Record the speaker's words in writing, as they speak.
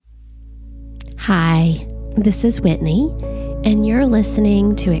Hi, this is Whitney, and you're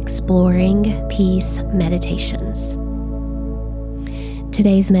listening to Exploring Peace Meditations.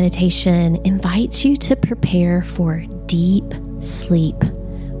 Today's meditation invites you to prepare for deep sleep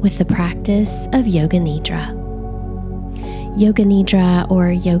with the practice of Yoga Nidra. Yoga Nidra, or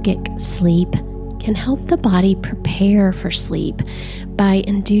yogic sleep, can help the body prepare for sleep by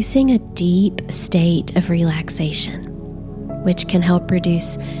inducing a deep state of relaxation, which can help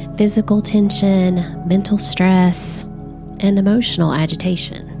reduce physical tension, mental stress, and emotional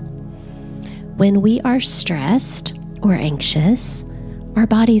agitation. When we are stressed or anxious, our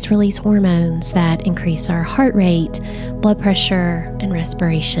bodies release hormones that increase our heart rate, blood pressure, and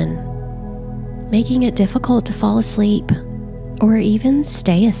respiration, making it difficult to fall asleep or even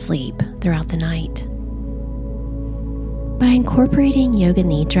stay asleep throughout the night. By incorporating Yoga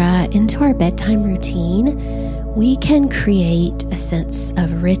Nidra into our bedtime routine, we can create a sense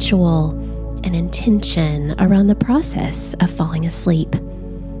of ritual and intention around the process of falling asleep.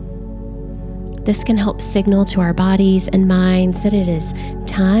 This can help signal to our bodies and minds that it is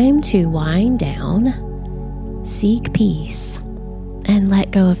time to wind down, seek peace, and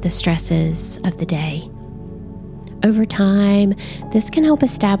let go of the stresses of the day. Over time, this can help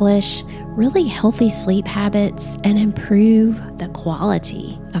establish really healthy sleep habits and improve the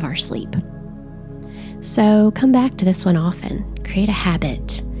quality of our sleep. So come back to this one often, create a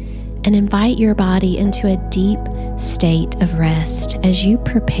habit, and invite your body into a deep state of rest as you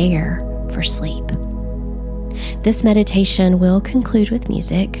prepare for sleep. This meditation will conclude with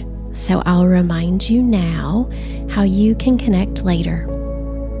music, so I'll remind you now how you can connect later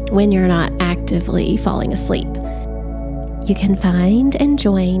when you're not actively falling asleep. You can find and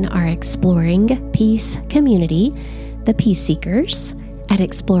join our Exploring Peace community, the Peace Seekers, at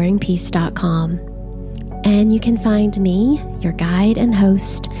exploringpeace.com. And you can find me, your guide and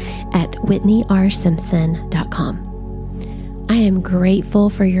host, at whitneyrsimpson.com. I am grateful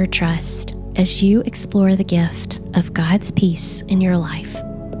for your trust as you explore the gift of God's peace in your life.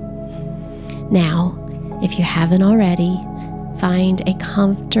 Now, if you haven't already, find a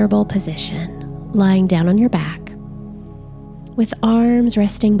comfortable position, lying down on your back, with arms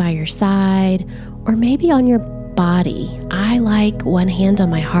resting by your side or maybe on your body. I like one hand on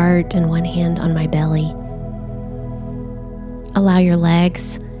my heart and one hand on my belly. Allow your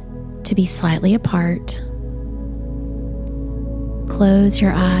legs to be slightly apart. Close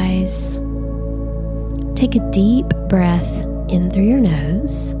your eyes. Take a deep breath in through your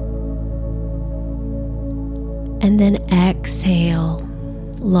nose. And then exhale,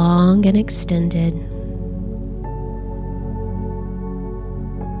 long and extended.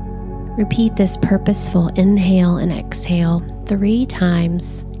 Repeat this purposeful inhale and exhale 3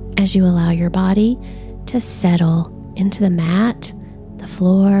 times as you allow your body to settle into the mat, the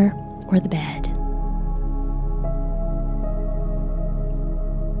floor, or the bed.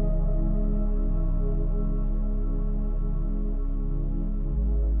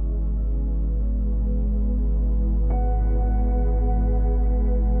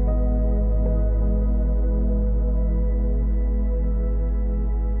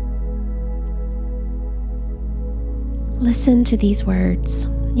 Listen to these words.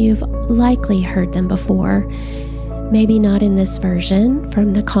 You've likely heard them before, maybe not in this version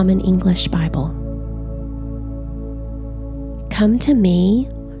from the Common English Bible. Come to me,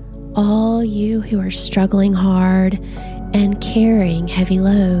 all you who are struggling hard and carrying heavy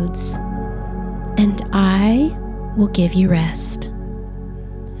loads, and I will give you rest.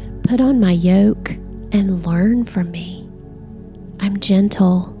 Put on my yoke and learn from me. I'm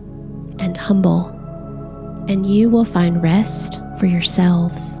gentle and humble, and you will find rest for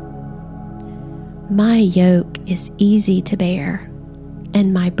yourselves. My yoke is easy to bear,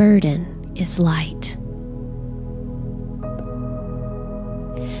 and my burden is light.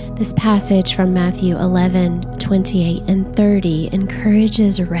 This passage from Matthew 11:28 and 30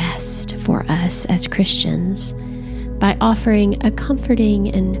 encourages rest for us as Christians by offering a comforting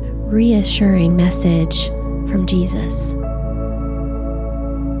and reassuring message from Jesus.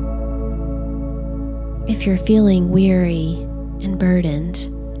 If you're feeling weary and burdened,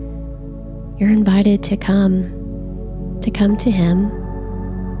 you're invited to come to Him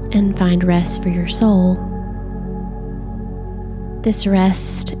and find rest for your soul. This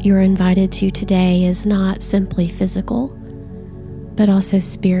rest you're invited to today is not simply physical, but also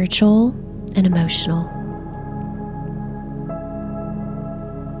spiritual and emotional.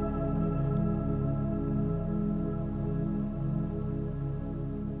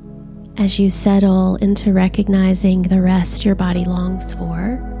 As you settle into recognizing the rest your body longs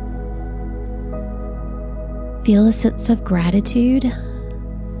for, feel a sense of gratitude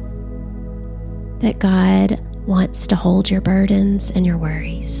that God wants to hold your burdens and your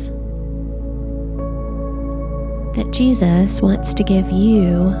worries. That Jesus wants to give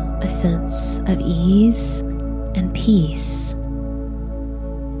you a sense of ease and peace.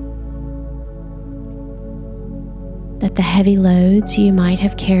 That the heavy loads you might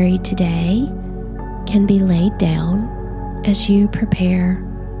have carried today can be laid down as you prepare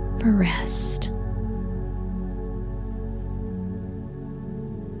for rest.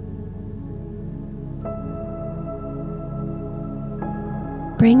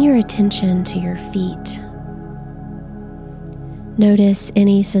 Bring your attention to your feet. Notice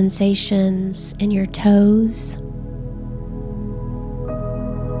any sensations in your toes,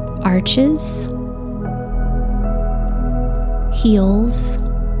 arches, heels,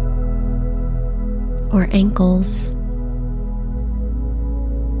 or ankles.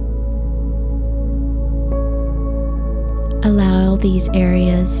 Allow these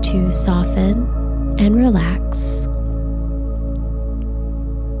areas to soften and relax.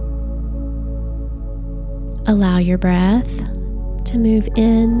 Allow your breath to move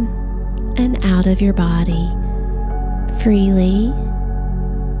in and out of your body freely,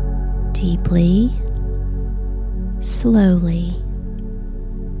 deeply, slowly.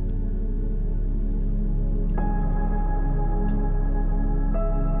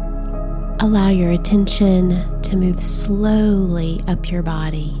 Allow your attention to move slowly up your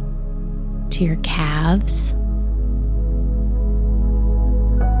body to your calves,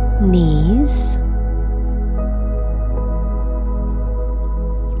 knees,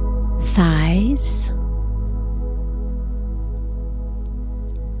 thighs,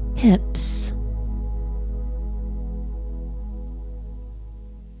 hips,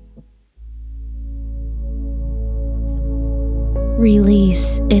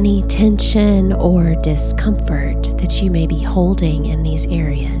 release any tension or discomfort that you may be holding in these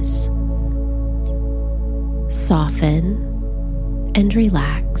areas. Soften and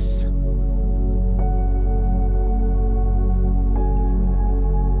relax.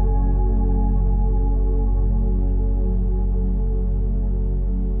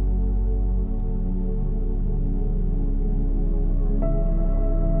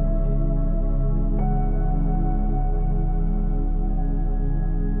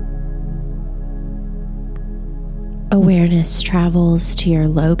 Awareness travels to your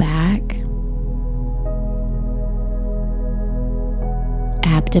low back,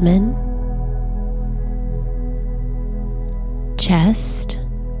 abdomen, chest,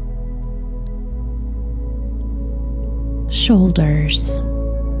 shoulders,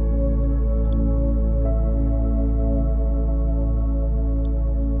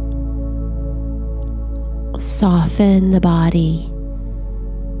 soften the body,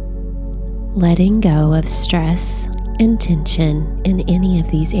 letting go of stress and tension in any of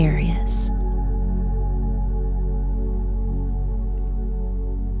these areas.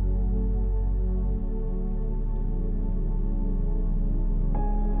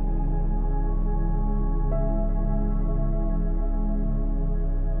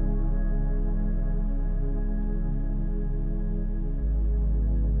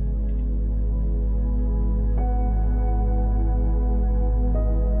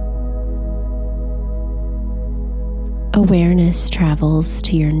 Awareness travels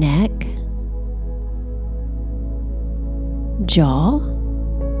to your neck, jaw,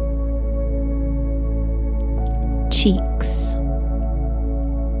 cheeks,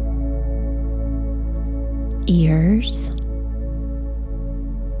 ears,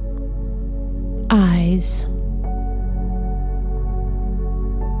 eyes,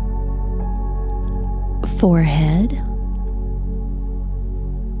 forehead,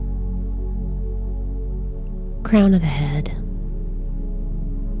 crown of the head,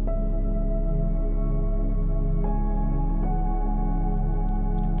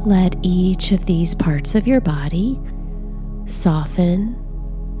 let each of these parts of your body soften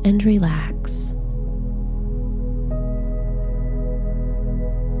and relax.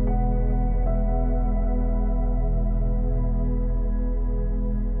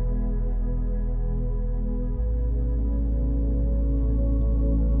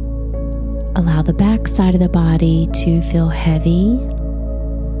 Allow the back side of the body to feel heavy.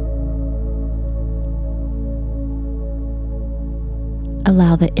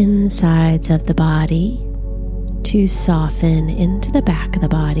 Allow the insides of the body to soften into the back of the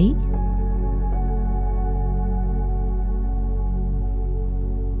body.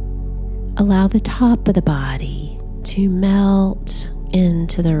 Allow the top of the body to melt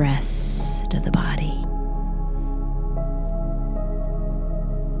into the rest of the body.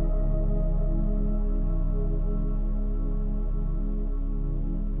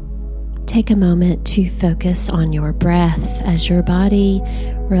 take a moment to focus on your breath as your body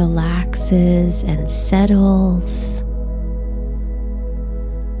relaxes and settles.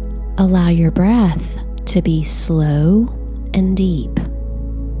 Allow your breath to be slow and deep.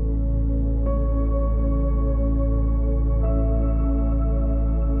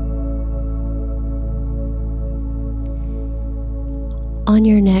 On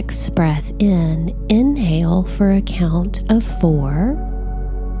your next breath in, inhale for a count of 4.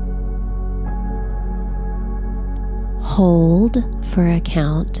 Hold for a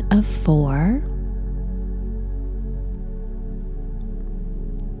count of 4.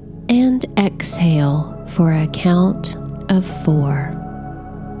 And exhale for a count of 4.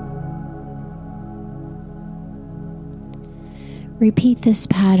 Repeat this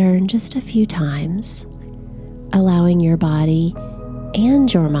pattern just a few times, allowing your body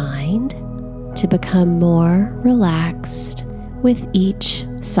and your mind to become more relaxed with each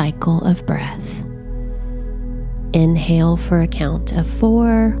cycle of breath. Inhale for a count of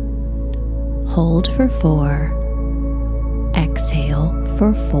 4, hold for 4, exhale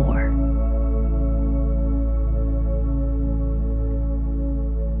for 4.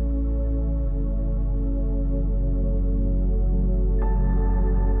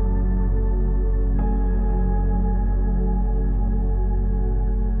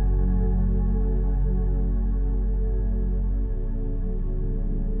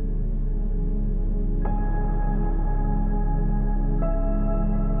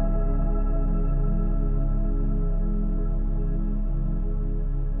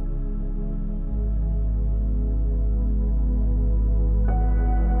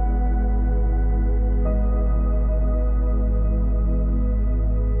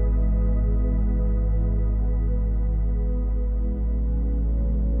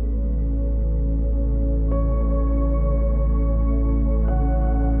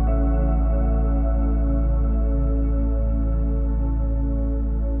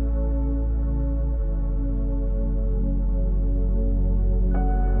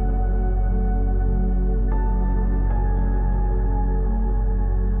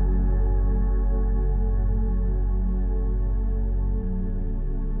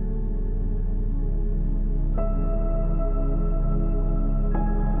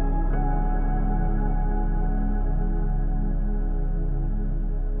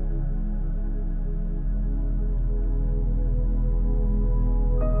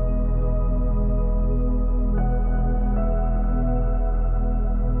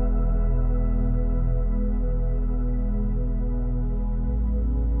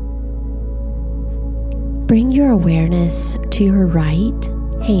 Bring your awareness to your right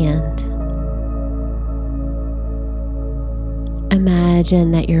hand.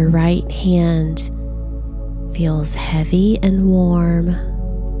 Imagine that your right hand feels heavy and warm,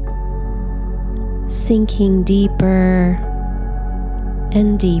 sinking deeper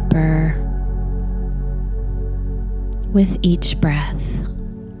and deeper with each breath.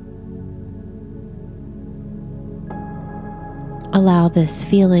 Allow this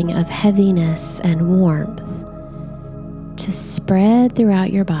feeling of heaviness and warmth to spread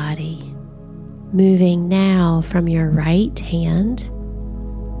throughout your body, moving now from your right hand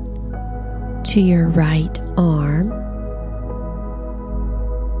to your right arm,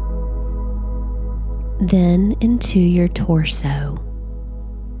 then into your torso.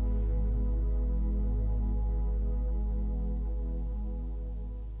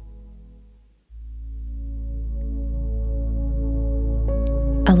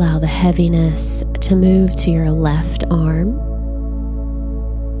 Allow the heaviness to move to your left arm,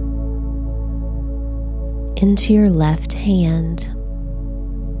 into your left hand,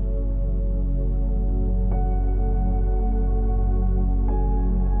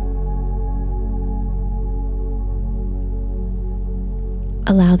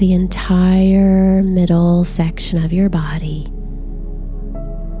 allow the entire middle section of your body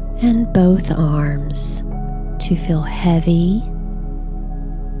and both arms to feel heavy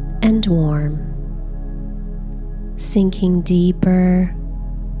and warm, sinking deeper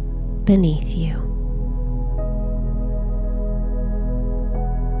beneath you.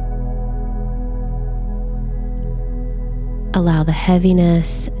 Allow the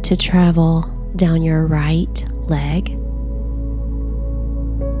heaviness to travel down your right leg,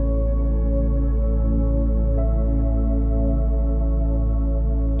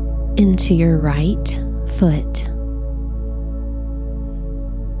 into your right foot,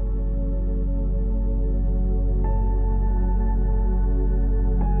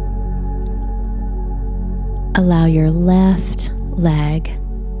 allow your left leg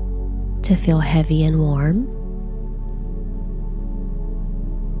to feel heavy and warm.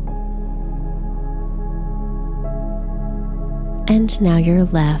 And now your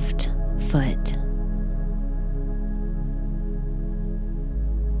left foot.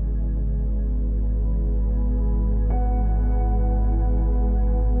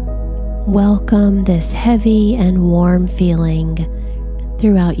 Welcome this heavy and warm feeling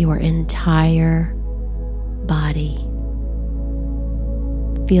throughout your entire body.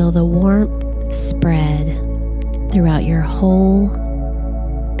 Feel the warmth spread throughout your whole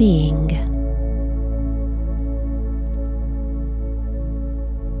being.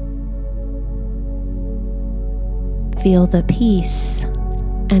 Feel the peace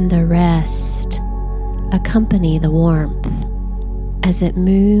and the rest accompany the warmth as it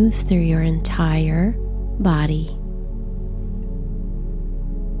moves through your entire body.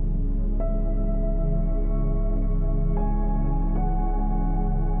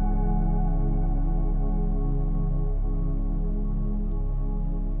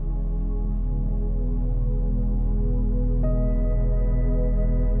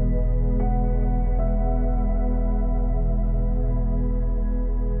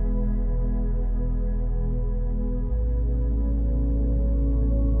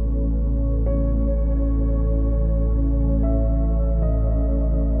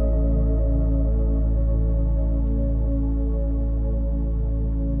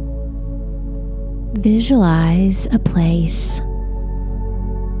 Visualize a place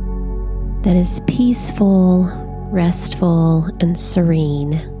that is peaceful, restful, and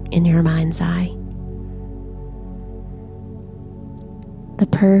serene in your mind's eye. The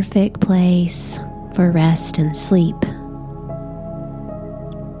perfect place for rest and sleep.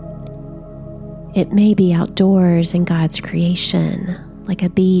 It may be outdoors in God's creation, like a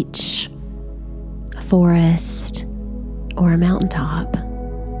beach, a forest, or a mountaintop.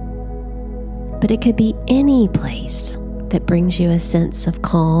 But it could be any place that brings you a sense of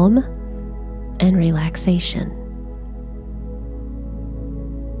calm and relaxation.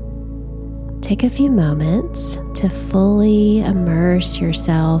 Take a few moments to fully immerse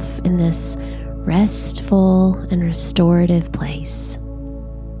yourself in this restful and restorative place,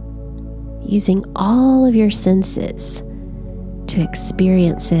 using all of your senses to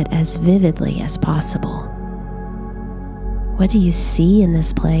experience it as vividly as possible. What do you see in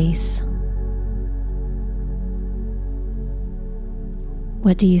this place?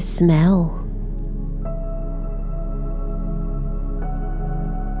 What do you smell?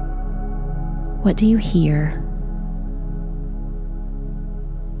 What do you hear?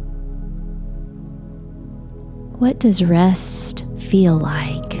 What does rest feel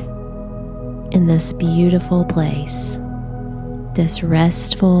like in this beautiful place, this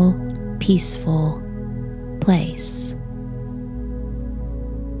restful, peaceful place?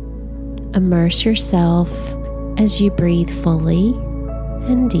 Immerse yourself as you breathe fully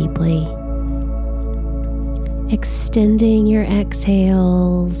and deeply, extending your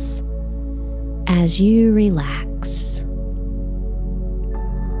exhales as you relax.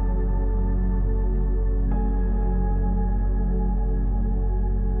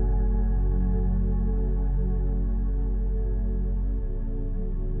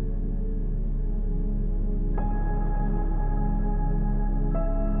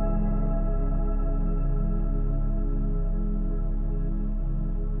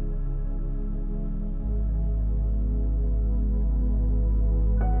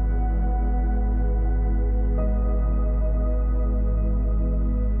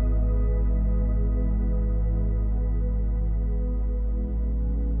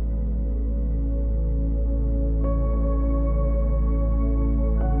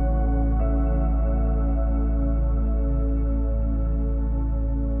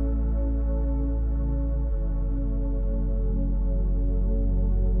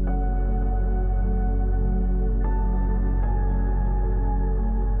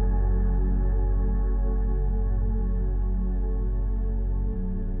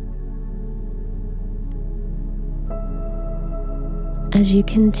 As you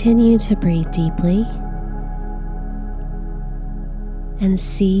continue to breathe deeply and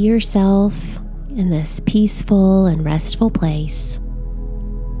see yourself in this peaceful and restful place,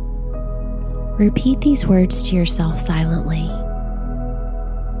 repeat these words to yourself silently.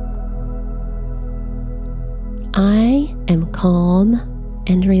 I am calm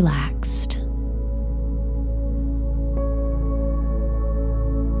and relaxed.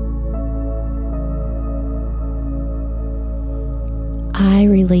 I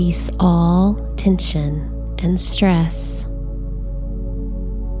release all tension and stress.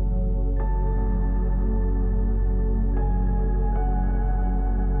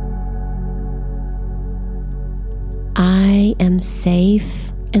 I am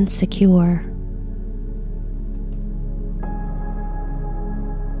safe and secure.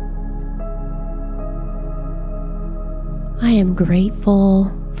 I am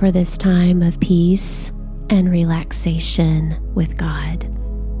grateful for this time of peace and relaxation with God.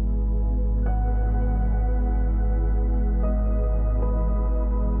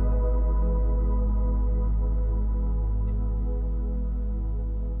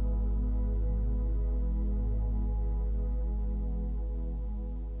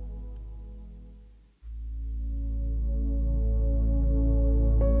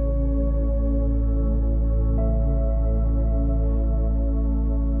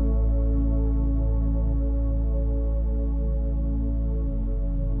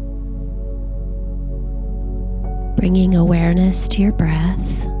 Bringing awareness to your breath.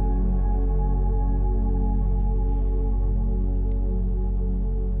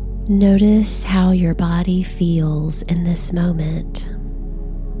 Notice how your body feels in this moment.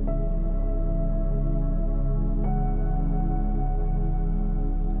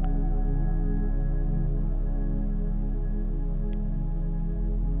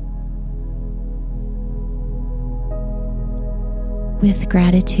 With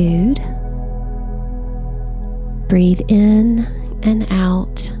gratitude, breathe in and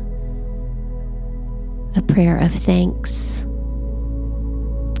out a prayer of thanks,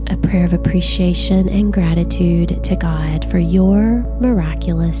 a prayer of appreciation and gratitude to God for your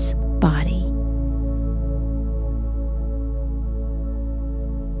miraculous body.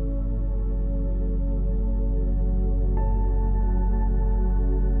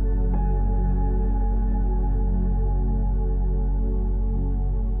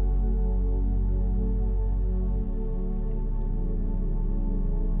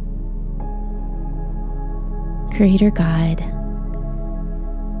 Creator God,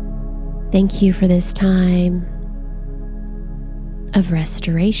 thank you for this time of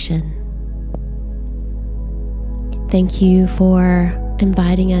restoration. Thank you for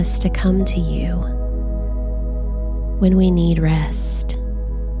inviting us to come to you when we need rest.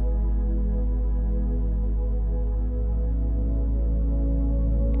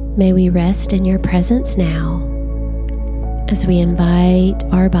 May we rest in your presence now as we invite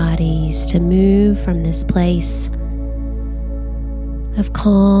our bodies to move from this place of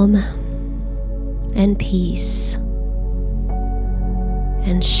calm and peace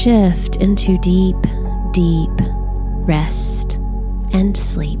and shift into deep, deep rest and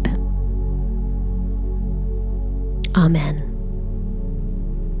sleep. Amen.